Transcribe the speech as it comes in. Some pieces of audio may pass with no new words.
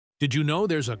Did you know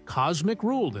there's a cosmic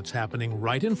rule that's happening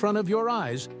right in front of your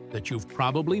eyes that you've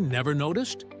probably never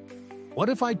noticed? What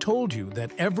if I told you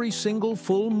that every single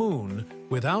full moon,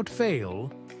 without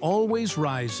fail, always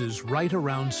rises right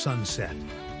around sunset?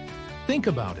 Think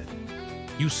about it.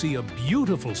 You see a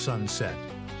beautiful sunset.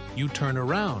 You turn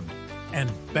around,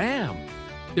 and bam!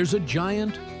 There's a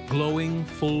giant, glowing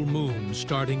full moon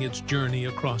starting its journey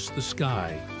across the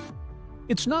sky.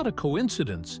 It's not a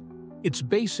coincidence. It's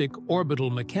basic orbital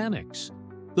mechanics.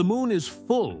 The moon is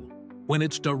full when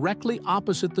it's directly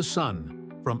opposite the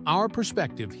sun from our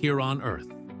perspective here on Earth.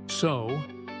 So,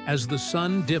 as the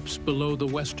sun dips below the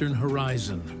western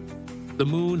horizon, the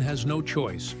moon has no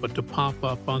choice but to pop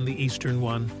up on the eastern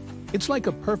one. It's like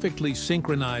a perfectly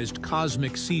synchronized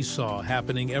cosmic seesaw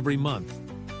happening every month.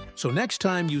 So next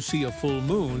time you see a full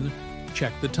moon,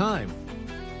 check the time.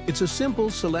 It's a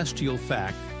simple celestial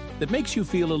fact that makes you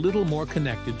feel a little more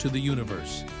connected to the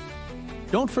universe.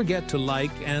 Don't forget to like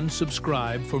and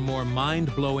subscribe for more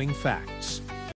mind-blowing facts.